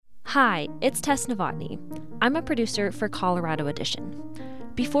Hi, it's Tess Novotny. I'm a producer for Colorado Edition.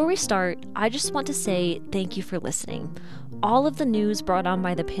 Before we start, I just want to say thank you for listening. All of the news brought on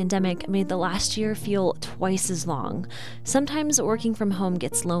by the pandemic made the last year feel twice as long. Sometimes working from home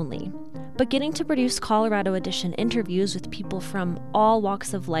gets lonely. But getting to produce Colorado Edition interviews with people from all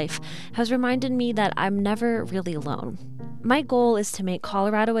walks of life has reminded me that I'm never really alone. My goal is to make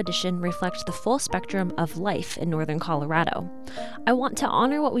Colorado Edition reflect the full spectrum of life in Northern Colorado. I want to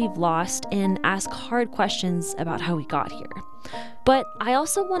honor what we've lost and ask hard questions about how we got here. But I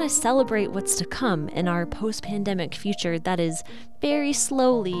also want to celebrate what's to come in our post-pandemic future that is very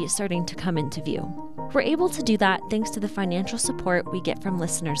slowly starting to come into view. We're able to do that thanks to the financial support we get from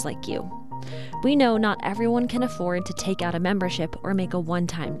listeners like you. We know not everyone can afford to take out a membership or make a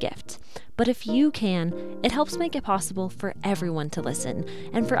one-time gift. But if you can, it helps make it possible for everyone to listen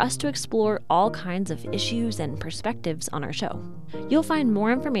and for us to explore all kinds of issues and perspectives on our show. You'll find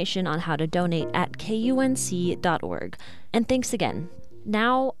more information on how to donate at kunc.org. And thanks again.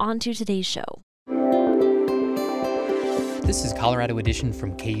 Now, on to today's show. This is Colorado Edition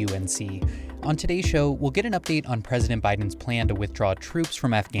from KUNC. On today's show, we'll get an update on President Biden's plan to withdraw troops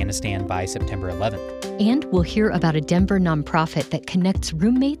from Afghanistan by September 11th. And we'll hear about a Denver nonprofit that connects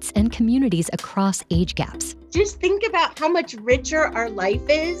roommates and communities across age gaps. Just think about how much richer our life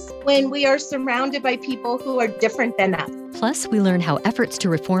is when we are surrounded by people who are different than us. Plus, we learn how efforts to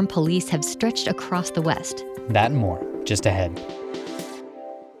reform police have stretched across the West. That and more, just ahead.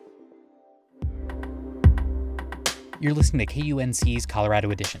 You're listening to KUNC's Colorado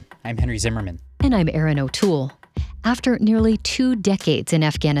Edition. I'm Henry Zimmerman. And I'm Erin O'Toole. After nearly 2 decades in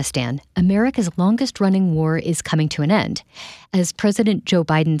Afghanistan, America's longest-running war is coming to an end. As President Joe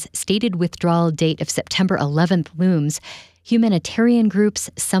Biden's stated withdrawal date of September 11th looms, humanitarian groups,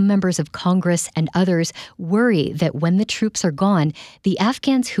 some members of Congress, and others worry that when the troops are gone, the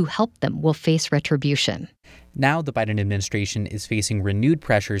Afghans who helped them will face retribution. Now the Biden administration is facing renewed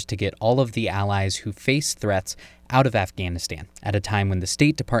pressures to get all of the allies who face threats out of Afghanistan at a time when the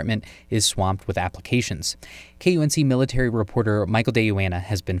State Department is swamped with applications. KUNC military reporter Michael DeYoanna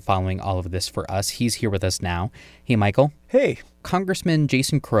has been following all of this for us. He's here with us now. Hey, Michael. Hey. Congressman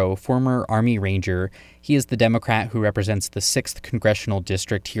Jason Crow, former Army Ranger, he is the Democrat who represents the 6th Congressional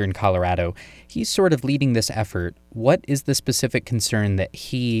District here in Colorado. He's sort of leading this effort. What is the specific concern that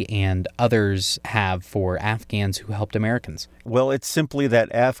he and others have for Afghans who helped Americans? Well, it's simply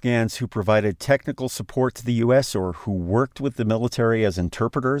that Afghans who provided technical support to the U.S. or who worked with the military as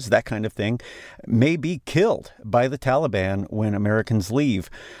interpreters, that kind of thing, may be killed by the Taliban when Americans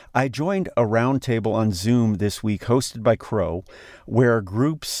leave. I joined a roundtable on Zoom this week hosted by Crow, where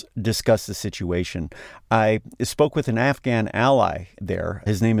groups discuss the situation. I spoke with an Afghan ally there.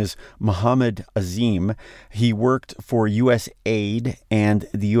 His name is Mohammed Azim. He worked for U.S. Aid and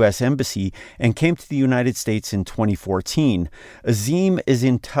the U.S. Embassy and came to the United States in 2014. Azim is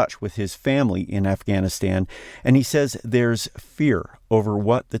in touch with his family in Afghanistan, and he says there's fear over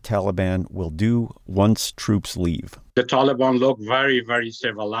what the Taliban will do once troops leave. The Taliban look very, very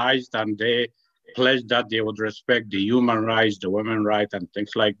civilized, and they pledged that they would respect the human rights, the women's rights, and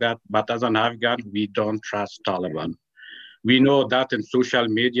things like that. But as an Afghan, we don't trust Taliban. We know that in social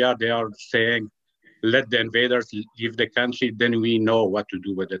media, they are saying, let the invaders leave the country, then we know what to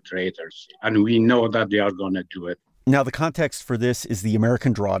do with the traitors. And we know that they are going to do it. Now, the context for this is the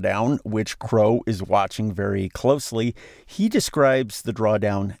American drawdown, which Crow is watching very closely. He describes the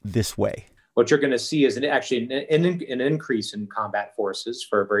drawdown this way. What you're going to see is an increase in combat forces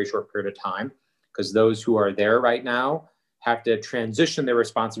for a very short period of time, because those who are there right now have to transition their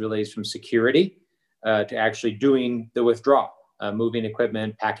responsibilities from security to actually doing the withdrawal, moving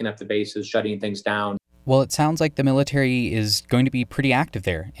equipment, packing up the bases, shutting things down. Well, it sounds like the military is going to be pretty active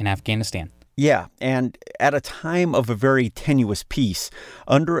there in Afghanistan. Yeah, and at a time of a very tenuous peace,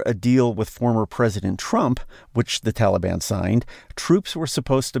 under a deal with former President Trump, which the Taliban signed, troops were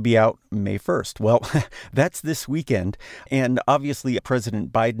supposed to be out May 1st. Well, that's this weekend. And obviously,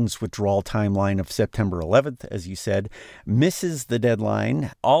 President Biden's withdrawal timeline of September 11th, as you said, misses the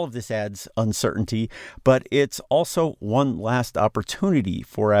deadline. All of this adds uncertainty, but it's also one last opportunity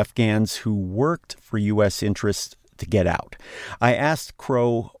for Afghans who worked for U.S. interests to get out. I asked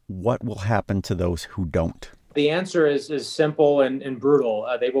Crow what will happen to those who don't. The answer is simple and brutal.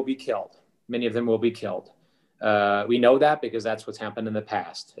 They will be killed. Many of them will be killed. We know that because that's what's happened in the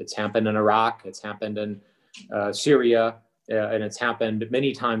past. It's happened in Iraq, it's happened in Syria, and it's happened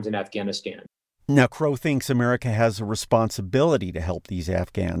many times in Afghanistan. Now, Crow thinks America has a responsibility to help these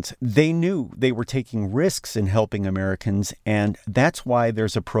Afghans. They knew they were taking risks in helping Americans, and that's why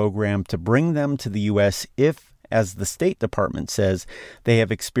there's a program to bring them to the U.S. if as the State Department says they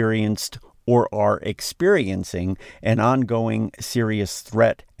have experienced or are experiencing an ongoing serious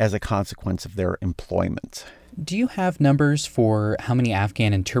threat as a consequence of their employment. Do you have numbers for how many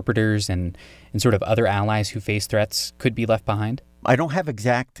Afghan interpreters and sort of other allies who face threats could be left behind? I don't have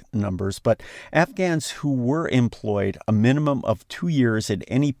exact numbers, but Afghans who were employed a minimum of 2 years at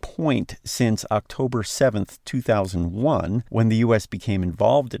any point since October 7th, 2001, when the U.S. became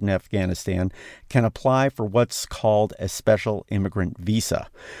involved in Afghanistan, can apply for what's called a special immigrant visa.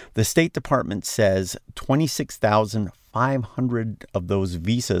 The State Department says 26,500 of those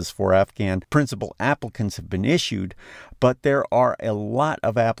visas for Afghan principal applicants have been issued, but there are a lot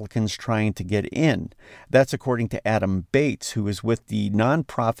of applicants trying to get in. That's according to Adam Bates, who is with the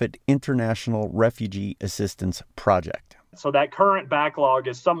nonprofit International Refugee Assistance Project. So that current backlog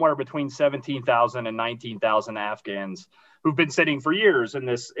is somewhere between 17,000 and 19,000 Afghans who've been sitting for years in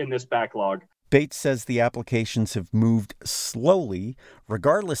this backlog. Bates says the applications have moved slowly,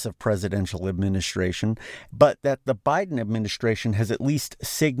 regardless of presidential administration, but that the Biden administration has at least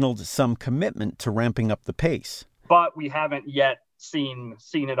signaled some commitment to ramping up the pace. But we haven't yet seen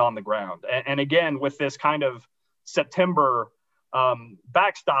it on the ground. And again, with this kind of September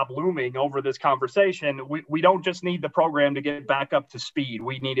backstop looming over this conversation, we don't just need the program to get back up to speed.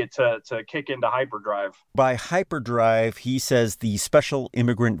 We need it to kick into hyperdrive. By hyperdrive, he says the special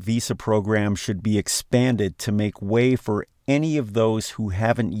immigrant visa program should be expanded to make way for any of those who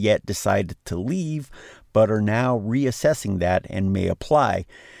haven't yet decided to leave, but are now reassessing that and may apply.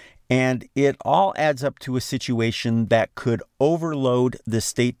 And it all adds up to a situation that could overload the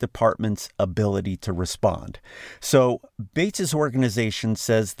State Department's ability to respond. So Bates's organization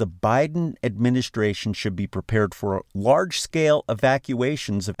says the Biden administration should be prepared for large-scale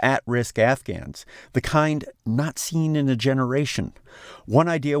evacuations of at-risk Afghans, the kind not seen in a generation. One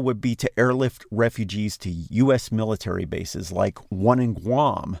idea would be to airlift refugees to U.S. military bases, like one in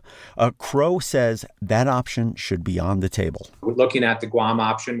Guam. Crow says that option should be on the table. We're looking at the Guam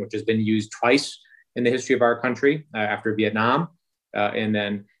option, which has been used twice in the history of our country, after Vietnam, and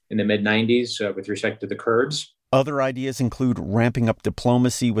then in the mid-90s with respect to the Kurds. Other ideas include ramping up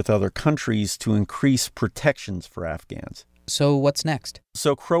diplomacy with other countries to increase protections for Afghans. So what's next?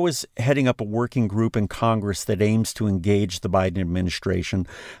 So Crow is heading up a working group in Congress that aims to engage the Biden administration.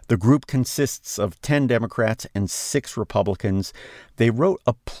 The group consists of 10 Democrats and 6 Republicans. They wrote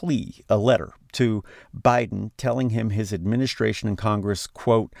a letter to Biden telling him his administration and Congress,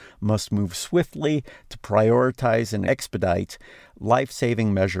 quote, must move swiftly to prioritize and expedite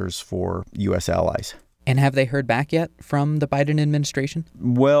life-saving measures for U.S. allies. And have they heard back yet from the Biden administration?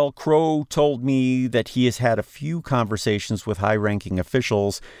 Well, Crow told me that he has had a few conversations with high-ranking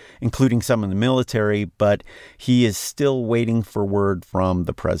officials, including some in the military, but he is still waiting for word from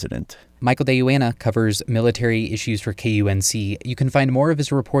the president. Michael DeYuana covers military issues for KUNC. You can find more of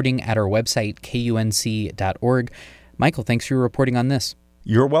his reporting at our website, kunc.org. Michael, thanks for your reporting on this.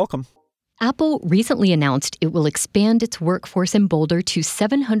 You're welcome. Apple recently announced it will expand its workforce in Boulder to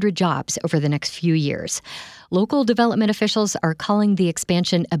 700 jobs over the next few years. Local development officials are calling the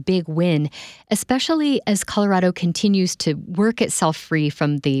expansion a big win, especially as Colorado continues to work itself free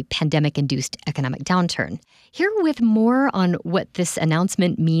from the pandemic-induced economic downturn. Here with more on what this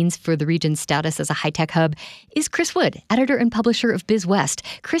announcement means for the region's status as a high-tech hub is Chris Wood, editor and publisher of BizWest.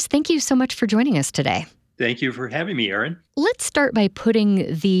 Chris, thank you so much for joining us today. Thank you for having me, Erin. Let's start by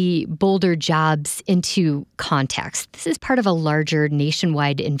putting the Boulder jobs into context. This is part of a larger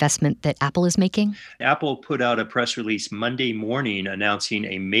nationwide investment that Apple is making. Apple put out a press release Monday morning announcing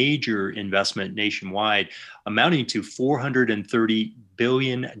a major investment nationwide amounting to $430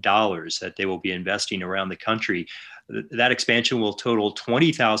 billion that they will be investing around the country. That expansion will total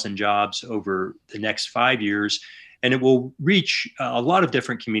 20,000 jobs over the next 5 years. And it will reach a lot of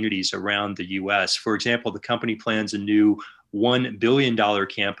different communities around the U.S. For example, the company plans a new $1 billion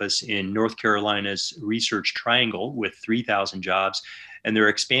campus in North Carolina's Research Triangle with 3,000 jobs. And they're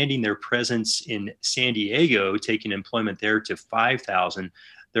expanding their presence in San Diego, taking employment there to 5,000.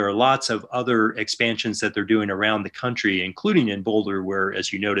 There are lots of other expansions that they're doing around the country, including in Boulder, where,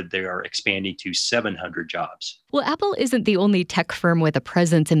 as you noted, they are expanding to 700 jobs. Well, Apple isn't the only tech firm with a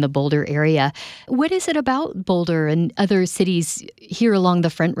presence in the Boulder area. What is it about Boulder and other cities here along the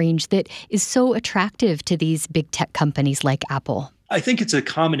Front Range that is so attractive to these big tech companies like Apple? I think it's a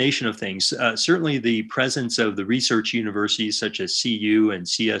combination of things. Certainly the presence of the research universities such as CU and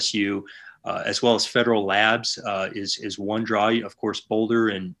CSU, as well as federal labs is one draw. Of course, Boulder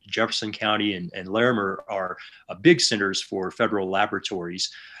and Jefferson County and Larimer are big centers for federal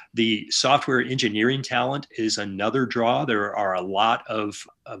laboratories. The software engineering talent is another draw. There are a lot of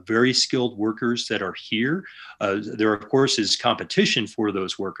very skilled workers that are here. There, of course, is competition for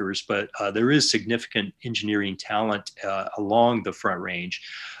those workers, but there is significant engineering talent along the Front Range.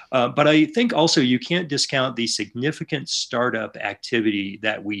 But I think also you can't discount the significant startup activity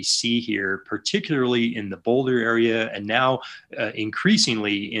that we see here, particularly in the Boulder area and now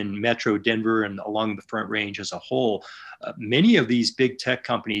increasingly in Metro Denver and along the Front Range as a whole. Many of these big tech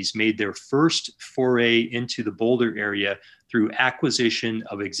companies made their first foray into the Boulder area through acquisition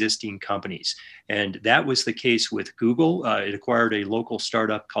of existing companies. And that was the case with Google. It acquired a local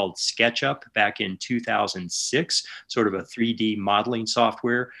startup called SketchUp back in 2006, sort of a 3D modeling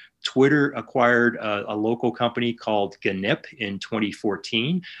software. Twitter acquired a local company called Ganip in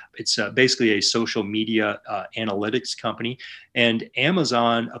 2014. It's basically a social media analytics company. And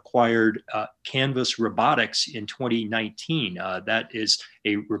Amazon acquired Canvas Robotics in 2019. That is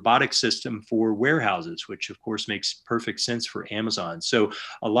a robotic system for warehouses, which of course makes perfect sense for Amazon. So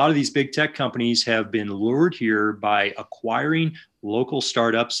a lot of these big tech companies have been lured here by acquiring local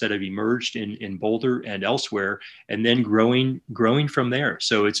startups that have emerged in Boulder and elsewhere, and then growing from there.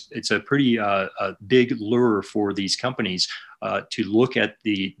 So it's a pretty big lure for these companies to look at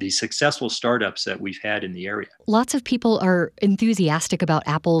the successful startups that we've had in the area. Lots of people are enthusiastic about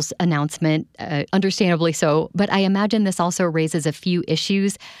Apple's announcement, understandably so, but I imagine this also raises a few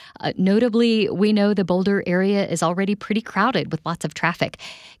issues. Notably, we know the Boulder area is already pretty crowded with lots of traffic.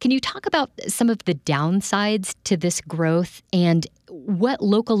 Can you talk about some of the downsides to this growth and what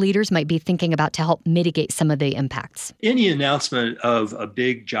local leaders might be thinking about to help mitigate some of the impacts? Any announcement of a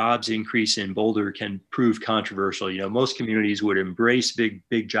big jobs increase in Boulder can prove controversial. You know, most communities would embrace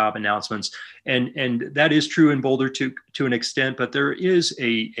big job announcements, and that is true in Boulder to an extent. But there is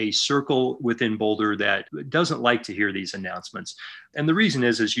a circle within Boulder that doesn't like to hear these announcements, and the reason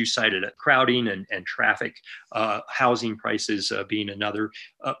is, as you cited, crowding and traffic, housing prices being another.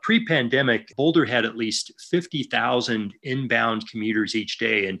 Pre-pandemic, Boulder had at least 50,000 inbound commuters each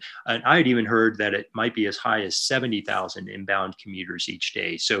day, and I had even heard that it might be as high as 70,000 inbound commuters each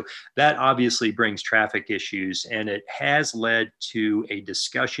day. So that obviously brings traffic issues, and it has led to a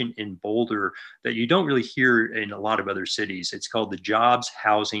discussion in Boulder that you don't really hear in a lot of other cities. It's called the jobs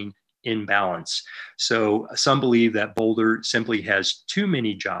housing imbalance. So some believe that Boulder simply has too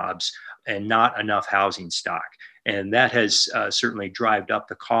many jobs and not enough housing stock. And that has certainly driven up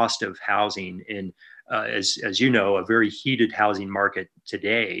the cost of housing in as you know, a very heated housing market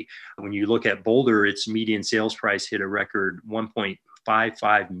today. When you look at Boulder, its median sales price hit a record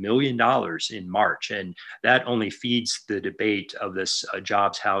 $1.55 million in March. And that only feeds the debate of this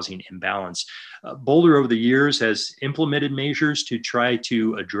jobs housing imbalance. Boulder over the years has implemented measures to try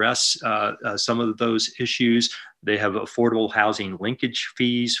to address some of those issues. They have affordable housing linkage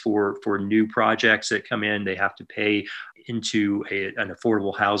fees for new projects that come in. They have to pay into an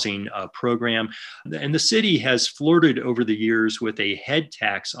affordable housing program. And the city has flirted over the years with a head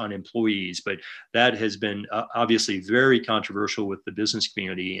tax on employees, but that has been obviously very controversial with the business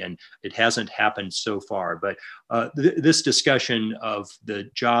community, and it hasn't happened so far. But this discussion of the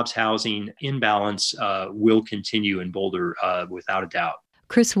jobs housing imbalance will continue in Boulder without a doubt.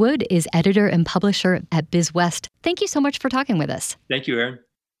 Chris Wood is editor and publisher at BizWest. Thank you so much for talking with us. Thank you, Aaron.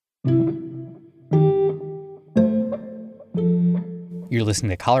 You're listening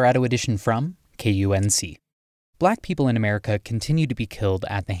to Colorado Edition from KUNC. Black people in America continue to be killed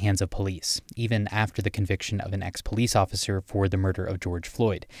at the hands of police, even after the conviction of an ex-police officer for the murder of George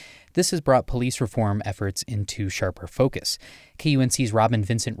Floyd. This has brought police reform efforts into sharper focus. KUNC's Robin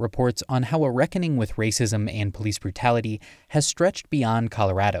Vincent reports on how a reckoning with racism and police brutality has stretched beyond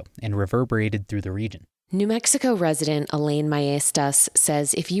Colorado and reverberated through the region. New Mexico resident Elaine Maestas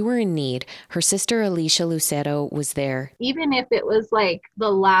says if you were in need, her sister Alicia Lucero was there. Even if it was like the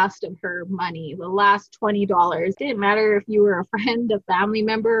last of her money, the last $20, didn't matter if you were a friend, a family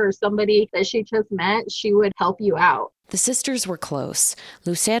member, or somebody that she just met, she would help you out. The sisters were close.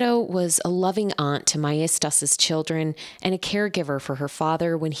 Lucero was a loving aunt to Maestas' children and a caregiver for her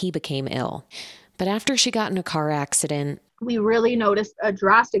father when he became ill. But after she got in a car accident, we really noticed a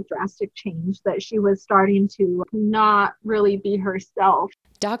drastic change, that she was starting to not really be herself.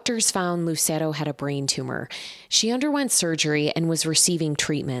 Doctors found Lucero had a brain tumor. She underwent surgery and was receiving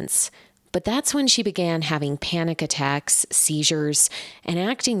treatments. But that's when she began having panic attacks, seizures, and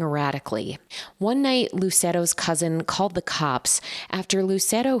acting erratically. One night, Lucero's cousin called the cops after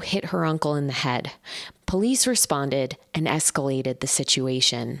Lucero hit her uncle in the head. Police responded and escalated the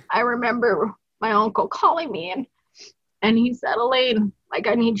situation. I remember my uncle calling me and he said, Elaine, like,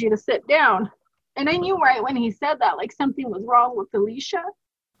 I need you to sit down. And I knew right when he said that, like, something was wrong with Alicia.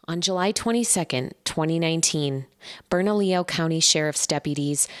 On July 22nd, 2019, Bernalillo County Sheriff's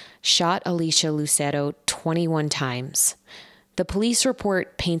deputies shot Alicia Lucero 21 times. The police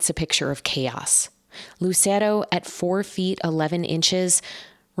report paints a picture of chaos. Lucero, at 4 feet 11 inches,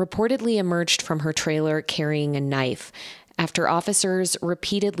 reportedly emerged from her trailer carrying a knife after officers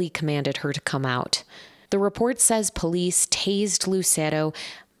repeatedly commanded her to come out. The report says police tased Lucero,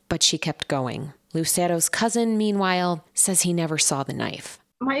 but she kept going. Lucero's cousin, meanwhile, says he never saw the knife.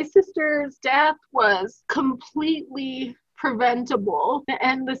 My sister's death was completely preventable.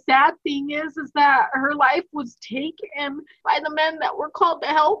 And the sad thing is that her life was taken by the men that were called to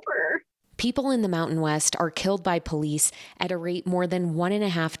help her. People in the Mountain West are killed by police at a rate more than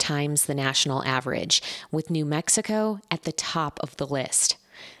 1.5 times the national average, with New Mexico at the top of the list.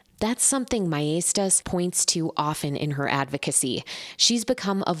 That's something Maestas points to often in her advocacy. She's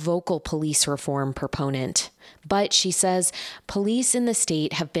become a vocal police reform proponent. But, she says, police in the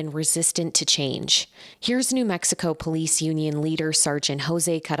state have been resistant to change. Here's New Mexico Police Union leader Sergeant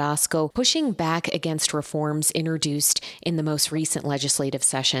Jose Carrasco pushing back against reforms introduced in the most recent legislative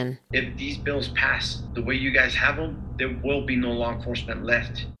session. If these bills pass the way you guys have them, there will be no law enforcement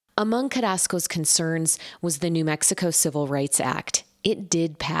left. Among Carrasco's concerns was the New Mexico Civil Rights Act. It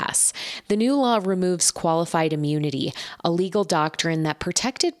did pass. The new law removes qualified immunity, a legal doctrine that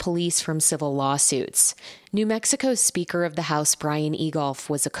protected police from civil lawsuits. New Mexico's Speaker of the House, Brian Egolf,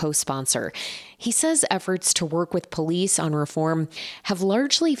 was a co-sponsor. He says efforts to work with police on reform have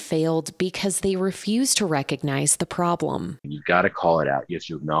largely failed because they refuse to recognize the problem. You've got to call it out. You have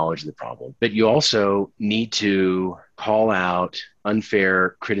to acknowledge the problem. But you also need to call out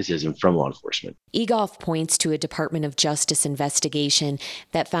unfair criticism from law enforcement. Egolf points to a Department of Justice investigation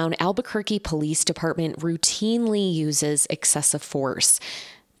that found Albuquerque Police Department routinely uses excessive force.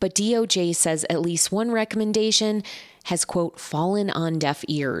 But DOJ says at least one recommendation has, quote, fallen on deaf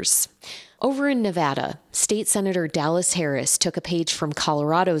ears. Over in Nevada, State Senator Dallas Harris took a page from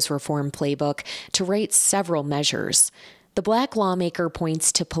Colorado's reform playbook to write several measures. The Black lawmaker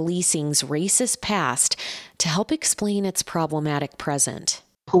points to policing's racist past to help explain its problematic present.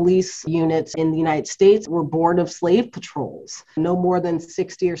 Police units in the United States were born of slave patrols. No more than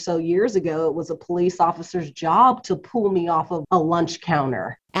 60 or so years ago, it was a police officer's job to pull me off of a lunch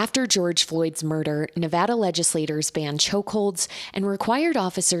counter. After George Floyd's murder, Nevada legislators banned chokeholds and required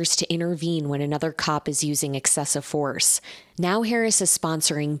officers to intervene when another cop is using excessive force. Now Harris is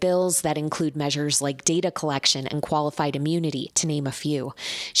sponsoring bills that include measures like data collection and qualified immunity, to name a few.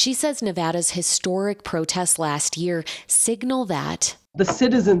 She says Nevada's historic protests last year signal that the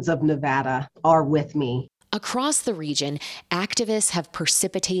citizens of Nevada are with me. Across the region, activists have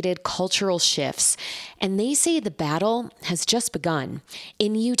precipitated cultural shifts, and they say the battle has just begun.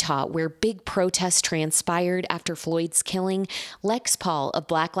 In Utah, where big protests transpired after Floyd's killing, Lex Paul of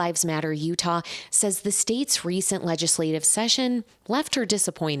Black Lives Matter Utah says the state's recent legislative session left her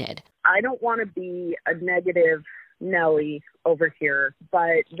disappointed. I don't want to be a negative Nelly over here,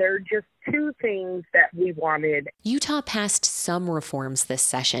 but there are just two things that we wanted. Utah passed some reforms this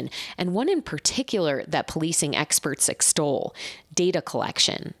session, and one in particular that policing experts extol: data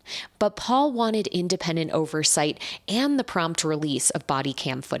collection. But Paul wanted independent oversight and the prompt release of body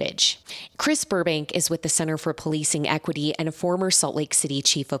cam footage. Chris Burbank is with the Center for Policing Equity and a former Salt Lake City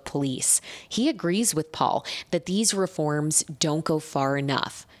chief of police. He agrees with Paul that these reforms don't go far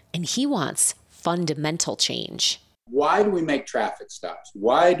enough, and he wants fundamental change. Why do we make traffic stops?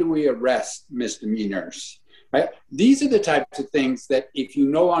 Why do we arrest misdemeanors? Right? These are the types of things that if you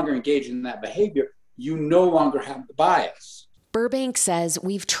no longer engage in that behavior, you no longer have the bias. Burbank says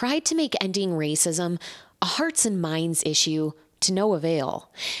we've tried to make ending racism a hearts and minds issue to no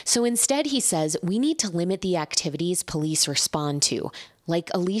avail. So instead, he says we need to limit the activities police respond to, like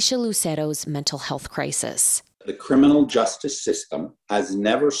Alicia Lucero's mental health crisis. The criminal justice system has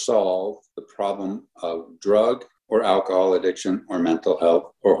never solved the problem of drug or alcohol addiction or mental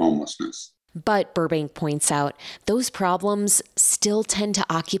health or homelessness. But Burbank points out those problems still tend to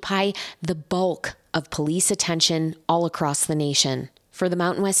occupy the bulk of police attention all across the nation. For the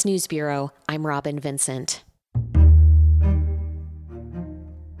Mountain West News Bureau, I'm Robin Vincent.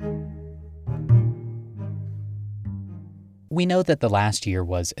 We know that the last year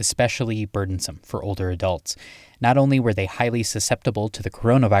was especially burdensome for older adults. Not only were they highly susceptible to the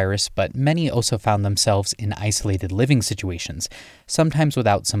coronavirus, but many also found themselves in isolated living situations, sometimes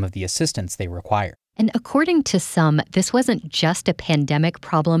without some of the assistance they require. And according to some, this wasn't just a pandemic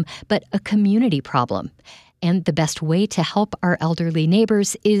problem, but a community problem. And the best way to help our elderly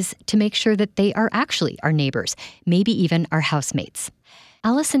neighbors is to make sure that they are actually our neighbors, maybe even our housemates.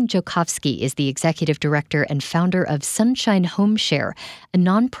 Allison Joukowsky is the executive director and founder of Sunshine Home Share, a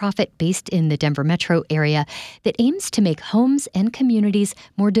nonprofit based in the Denver metro area that aims to make homes and communities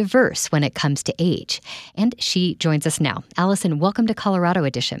more diverse when it comes to age. And she joins us now. Allison, welcome to Colorado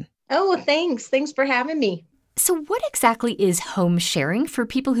Edition. Oh, thanks. Thanks for having me. So what exactly is home sharing for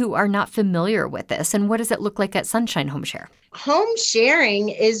people who are not familiar with this, and what does it look like at Sunshine Home Share? Home sharing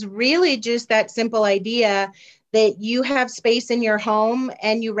is really just that simple idea that you have space in your home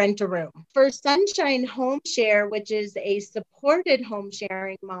and you rent a room. For Sunshine Home Share, which is a supported home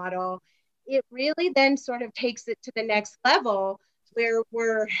sharing model, it really then sort of takes it to the next level, where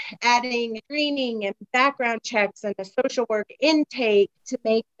we're adding screening and background checks and a social work intake to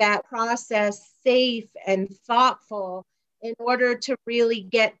make that process safe and thoughtful in order to really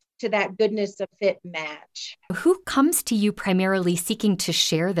get to that goodness of fit match. Who comes to you primarily seeking to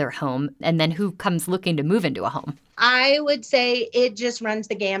share their home, and then who comes looking to move into a home? I would say it just runs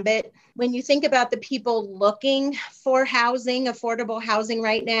the gambit. When you think about the people looking for housing, affordable housing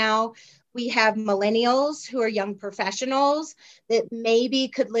right now, we have millennials who are young professionals that maybe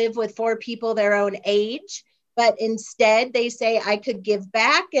could live with 4 people their own age, but instead they say, I could give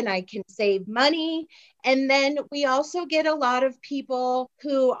back and I can save money. And then we also get a lot of people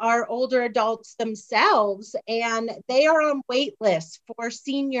who are older adults themselves, and they are on wait lists for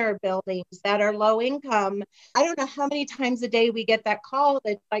senior buildings that are low income. I don't know how many times a day we get that call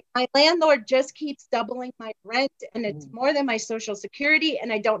that like, my landlord just keeps doubling my rent and it's more than my Social Security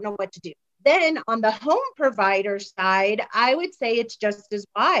and I don't know what to do. Then on the home provider side, I would say it's just as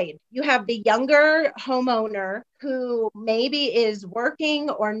wide. You have the younger homeowner who maybe is working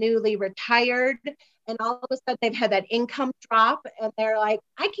or newly retired, and all of a sudden they've had that income drop and they're like,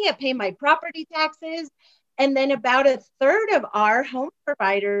 I can't pay my property taxes. And then about a third of our home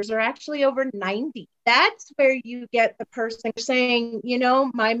providers are actually over 90. That's where you get the person saying, you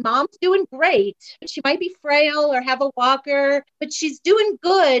know, my mom's doing great. She might be frail or have a walker, but she's doing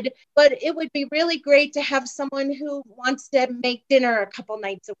good. But it would be really great to have someone who wants to make dinner a couple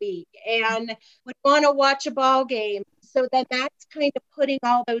nights a week and would want to watch a ball game. So then that's kind of putting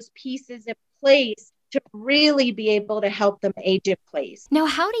all those pieces in place to really be able to help them age in place. Now,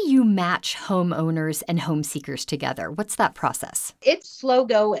 how do you match homeowners and home seekers together? What's that process? It's slow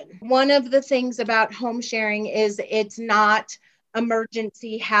going. One of the things about home sharing is it's not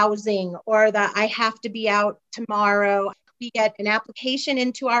emergency housing or that I have to be out tomorrow. We get an application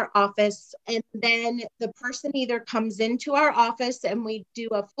into our office, and then the person either comes into our office and we do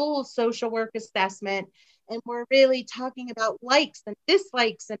a full social work assessment. And we're really talking about likes and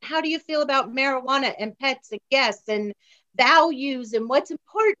dislikes and how do you feel about marijuana and pets and guests and values and what's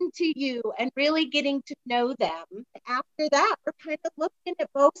important to you and really getting to know them. After that, we're kind of looking at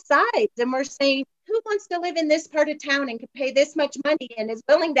both sides and we're saying, who wants to live in this part of town and can pay this much money and is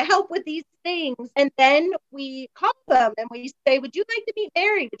willing to help with these things? And then we call them and we say, would you like to meet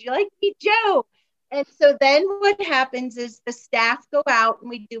Mary? Would you like to meet Joe? And so then what happens is the staff go out and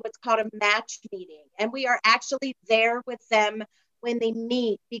we do what's called a match meeting. And we are actually there with them when they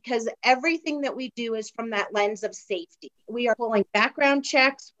meet because everything that we do is from that lens of safety. We are pulling background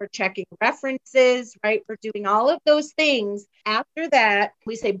checks, we're checking references, right? We're doing all of those things. After that,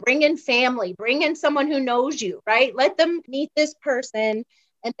 we say, bring in family, bring in someone who knows you, right? Let them meet this person.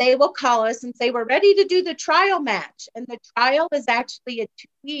 And they will call us and say, we're ready to do the trial match. And the trial is actually a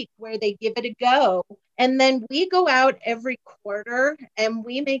 2-week where they give it a go. And then we go out every quarter and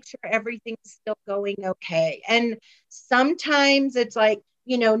we make sure everything's still going okay. And sometimes it's like,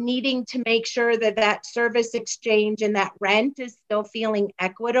 you know, needing to make sure that that service exchange and that rent is still feeling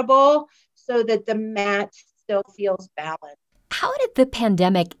equitable so that the match still feels balanced. How did the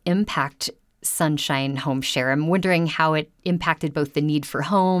pandemic impact Sunshine Home Share? I'm wondering how it impacted both the need for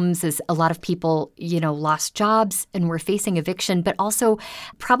homes as a lot of people, lost jobs and were facing eviction, but also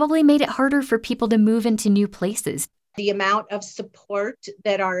probably made it harder for people to move into new places. The amount of support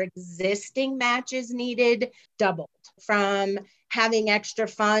that our existing matches needed doubled, from having extra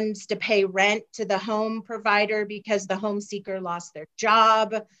funds to pay rent to the home provider because the home seeker lost their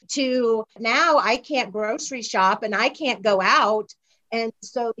job, to now I can't grocery shop and I can't go out. And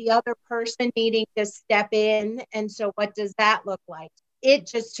so the other person needing to step in. And so what does that look like? It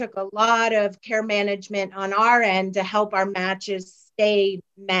just took a lot of care management on our end to help our matches stay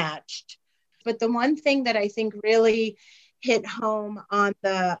matched. But the one thing that I think really hit home on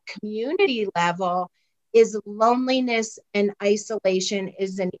the community level is loneliness and isolation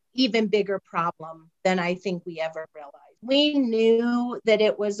is an even bigger problem than I think we ever realized. We knew that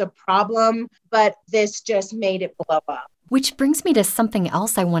it was a problem, but this just made it blow up. Which brings me to something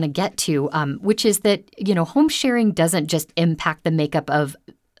else I want to get to, which is that, home sharing doesn't just impact the makeup of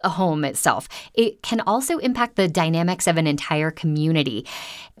a home itself. It can also impact the dynamics of an entire community.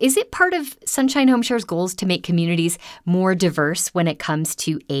 Is it part of Sunshine Homeshare's goals to make communities more diverse when it comes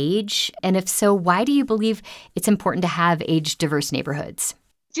to age? And if so, why do you believe it's important to have age-diverse neighborhoods?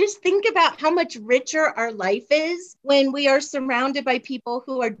 Just think about how much richer our life is when we are surrounded by people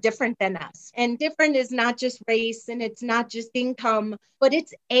who are different than us. And different is not just race and it's not just income, but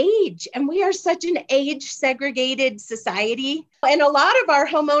it's age. And we are such an age segregated society. And a lot of our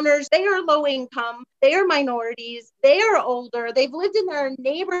homeowners, they are low income, they are minorities, they are older, they've lived in their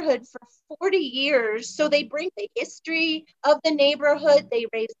neighborhood for 40 years. So they bring the history of the neighborhood, they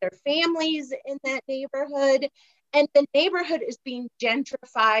raise their families in that neighborhood. And the neighborhood is being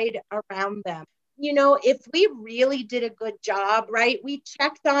gentrified around them. If we really did a good job, right? We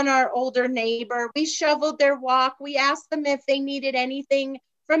checked on our older neighbor, we shoveled their walk, we asked them if they needed anything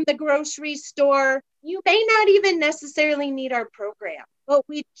from the grocery store. You may not even necessarily need our program, but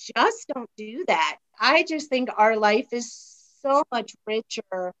we just don't do that. I just think our life is so much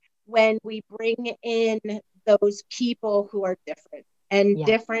richer when we bring in those people who are different. And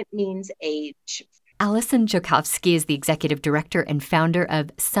different means age. Allison Joukowsky is the executive director and founder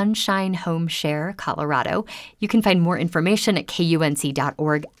of Sunshine Home Share, Colorado. You can find more information at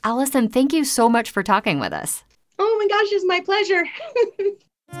kunc.org. Allison, thank you so much for talking with us. Oh my gosh, it's my pleasure.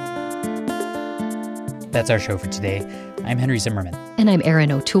 That's our show for today. I'm Henry Zimmerman. And I'm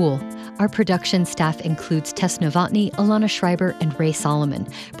Erin O'Toole. Our production staff includes Tess Novotny, Alana Schreiber, and Ray Solomon.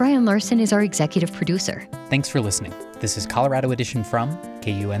 Brian Larson is our executive producer. Thanks for listening. This is Colorado Edition from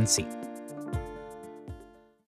KUNC.